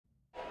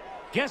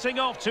Getting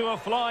off to a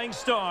flying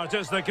start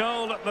is the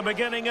goal at the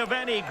beginning of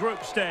any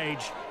group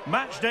stage.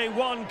 Matchday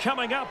 1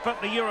 coming up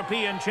at the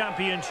European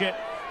Championship.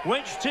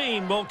 Which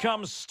team will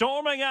come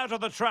storming out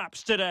of the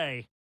traps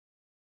today?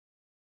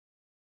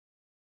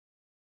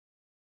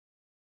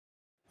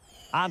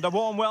 And a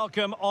warm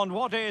welcome on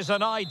what is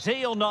an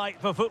ideal night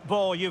for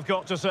football, you've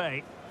got to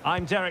say.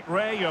 I'm Derek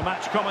Ray, your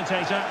match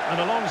commentator, and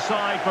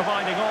alongside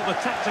providing all the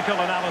tactical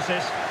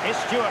analysis is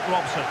Stuart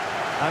Robson.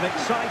 I'm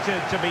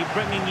excited to be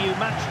bringing you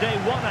Matchday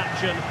 1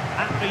 action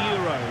at the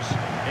Euros.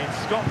 It's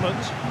Scotland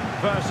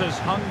versus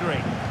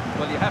Hungary.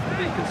 Well, you have to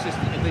be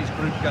consistent in these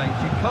group games.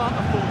 You can't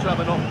afford to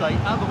have an off day,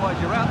 otherwise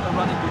you're out the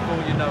running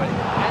before you know it.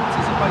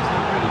 Anticipating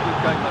a really good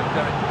game though,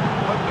 Derek.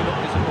 Hopefully not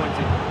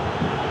disappointing.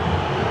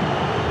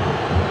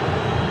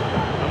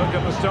 A look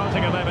at the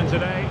starting 11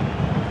 today.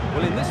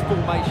 Well, in this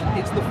formation,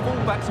 it's the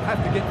full-backs who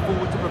have to get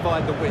forward to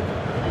provide the width,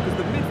 because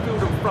the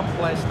midfield and front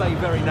players stay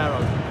very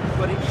narrow.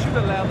 But it should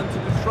allow them to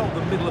control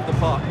the middle of the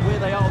park, where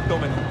they are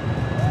dominant.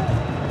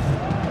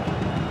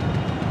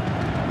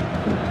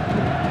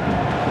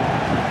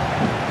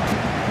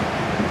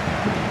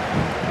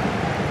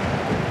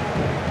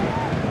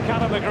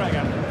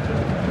 McGregor.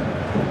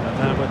 And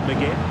now with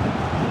McGinn.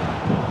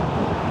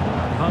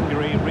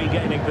 Hungary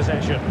regaining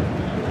possession.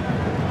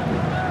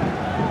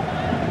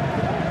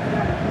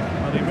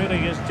 Well, he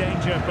really is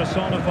danger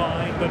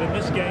personified, but in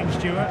this game,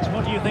 Stuart,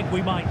 what do you think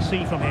we might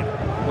see from him?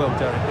 Well,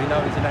 Derek, we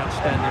know he's an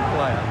outstanding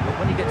player, but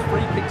when he gets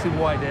free kicks in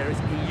wide areas,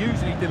 he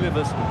usually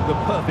delivers the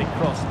perfect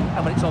cross,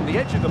 and when it's on the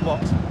edge of the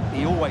box,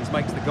 he always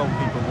makes the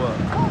goalkeeper work.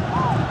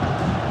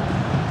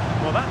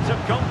 Well, that took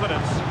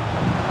confidence.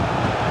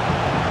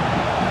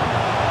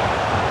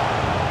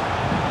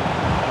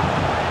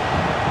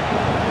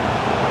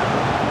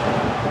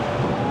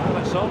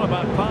 It's all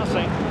about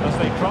passing as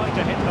they try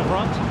to hit the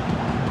front.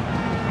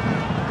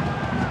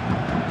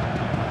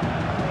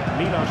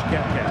 Milos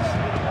Kerkez.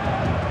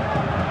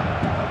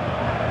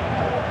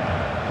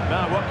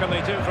 Now what can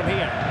they do from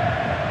here?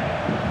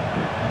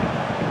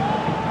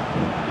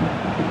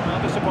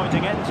 Well,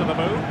 disappointing end to the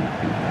move.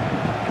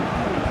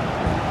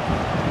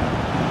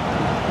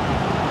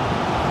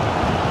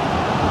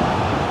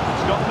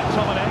 Scott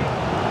McTominay.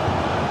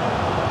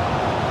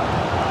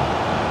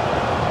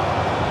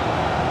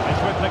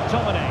 It's with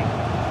McTominay.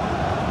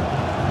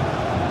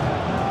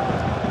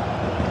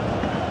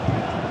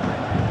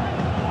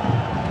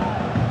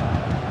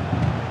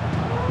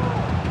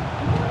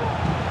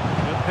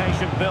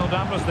 Build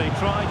up as they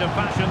try to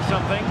fashion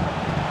something.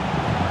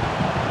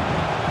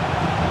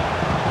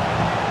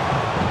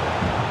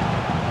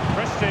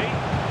 Christie,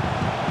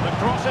 the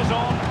cross is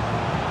on,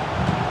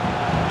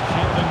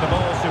 shielding the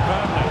ball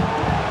superbly.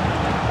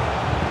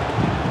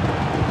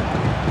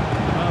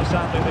 Well,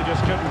 sadly they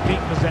just couldn't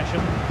keep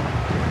possession.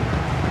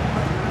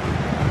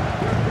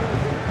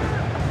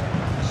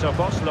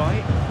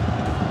 Soboslai.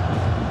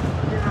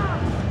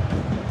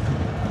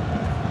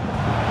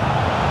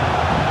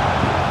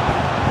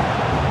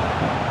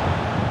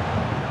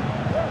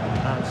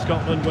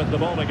 Scotland with the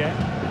ball again.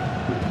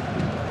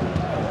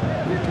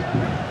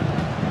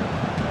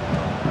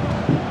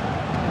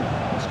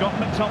 Scott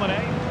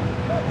McTominay.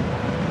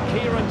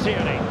 Kieran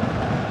Tierney.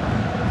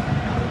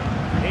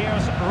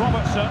 Here's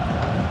Robertson.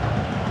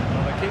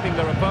 Well, they're keeping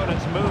their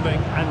opponents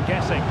moving and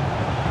guessing.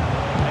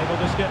 Able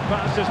to skip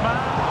past his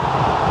man.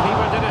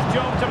 Keeper did his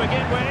job to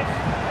begin with.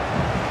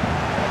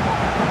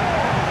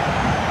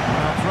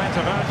 Well, threat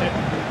averted.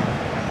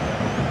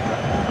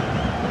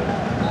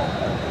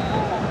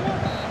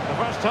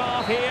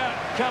 Half here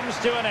comes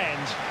to an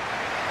end.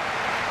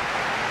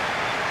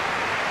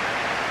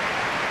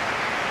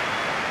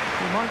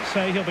 You might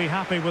say he'll be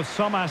happy with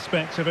some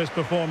aspects of his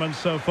performance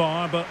so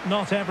far, but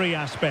not every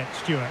aspect,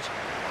 Stuart.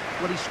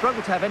 Well, he's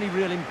struggled to have any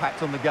real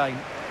impact on the game.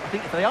 I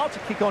think if they are to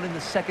kick on in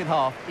the second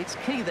half, it's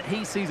key that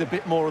he sees a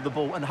bit more of the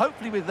ball, and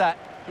hopefully with that,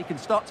 he can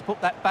start to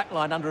put that back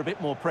line under a bit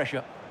more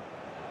pressure.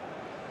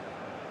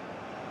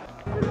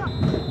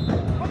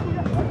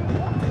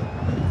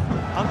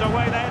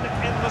 Underway then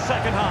in the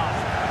second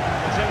half.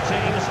 The two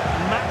teams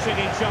matching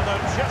each other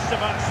just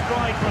about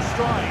stride for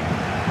stride.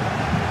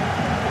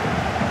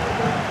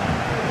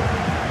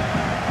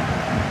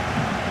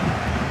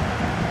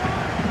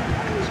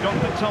 Scott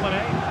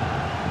McTominay.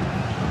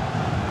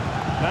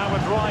 Now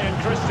with Ryan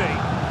Christie.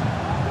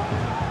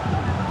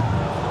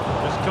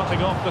 Just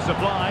cutting off the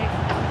supply.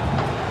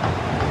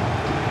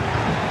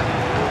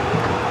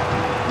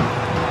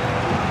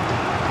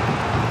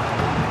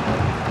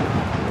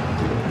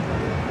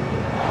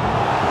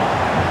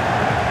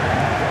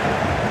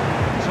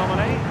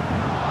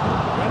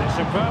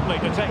 Superbly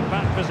to take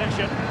back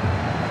possession.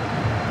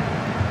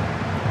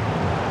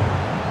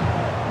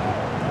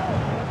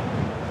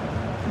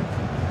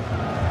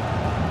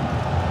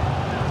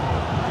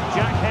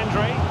 Jack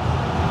Hendry.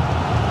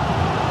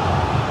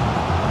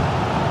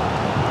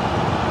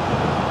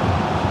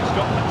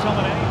 Scott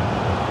McTominay.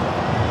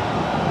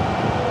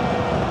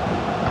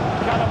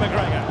 Callum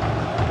McGregor.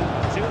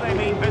 Do they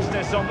mean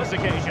business on this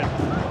occasion?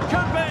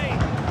 Could be!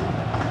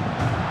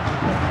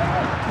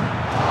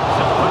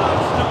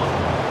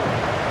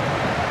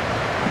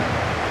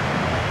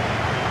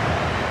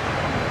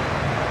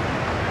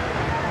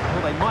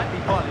 might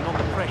be piling on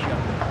the pressure,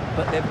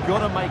 but they've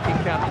got to make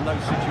it count in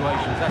those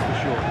situations, that's for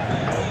sure.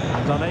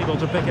 And unable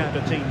to pick out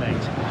a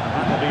teammate.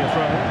 That will be a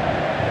throw.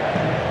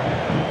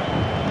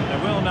 They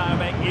will now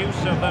make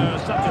use of their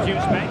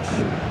substitutes bench.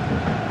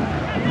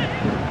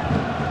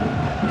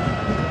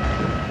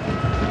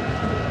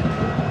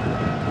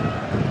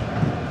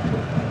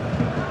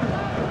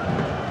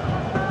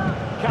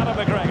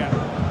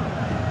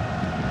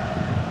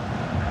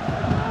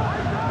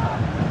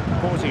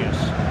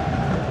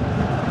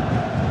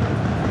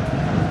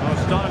 Oh,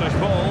 stylish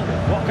ball.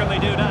 What can they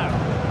do now?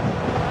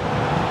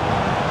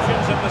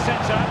 Shoots at the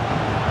centre.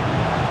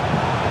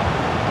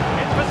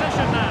 In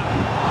position now.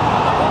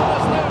 And the ball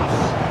is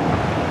loose.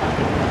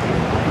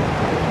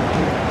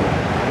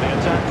 The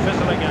attack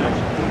fizzling out.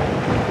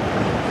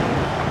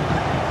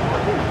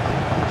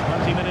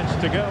 20 minutes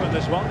to go in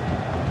this one.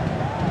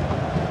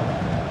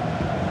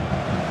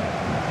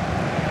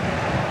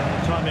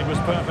 The timing was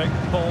perfect.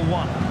 Ball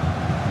one.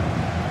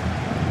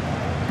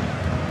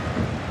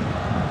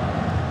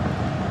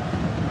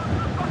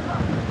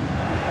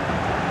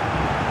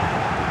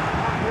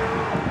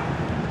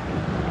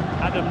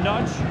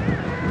 Nudge.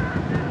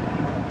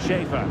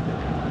 Schaefer.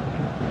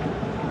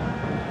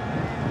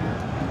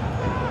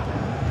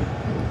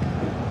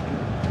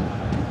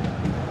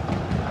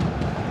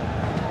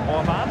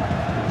 Orban.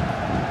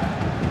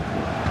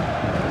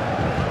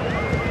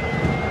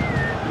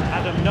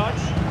 Adam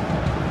Nudge.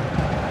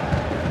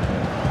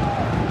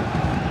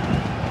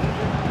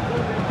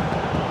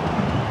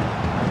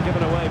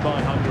 Given away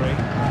by Hungary.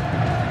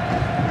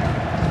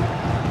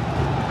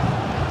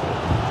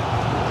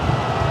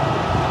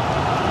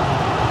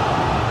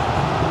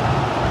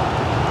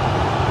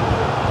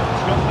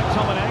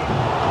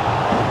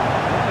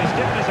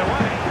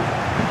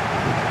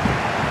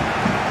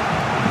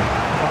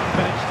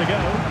 To go.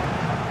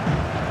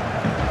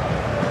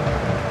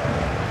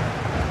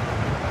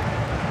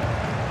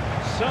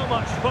 So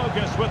much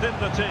focus within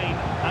the team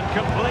and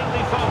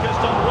completely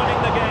focused on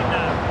winning the game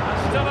now. And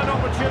still an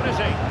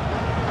opportunity.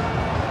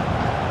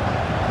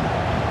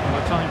 Well,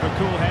 a time for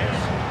cool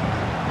heads.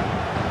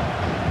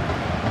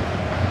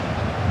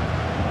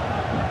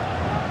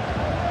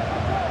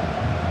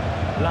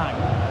 Lang.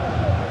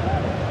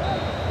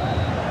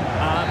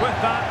 And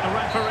with that, the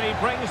referee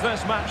brings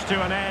this match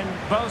to an end.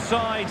 Both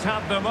sides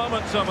had their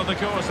moments over the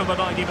course of the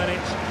 90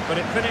 minutes, but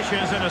it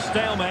finishes in a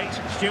stalemate.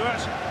 Stuart,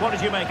 what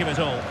did you make of it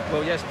all?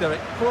 Well, yes, Derek,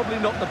 probably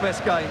not the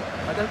best game.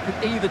 I don't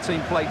think either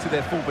team played to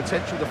their full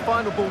potential. The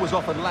final ball was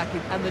often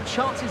lacking, and the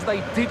chances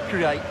they did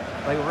create,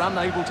 they were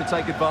unable to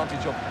take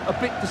advantage of. A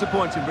bit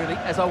disappointing, really,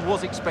 as I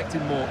was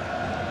expecting more.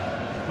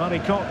 Well, he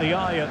caught the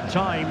eye at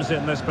times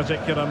in this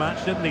particular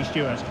match, didn't he,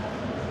 Stuart?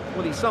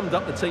 Well, he summed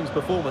up the team's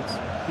performance.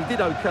 He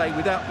did OK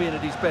without being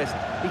at his best.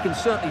 He can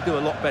certainly do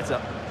a lot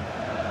better.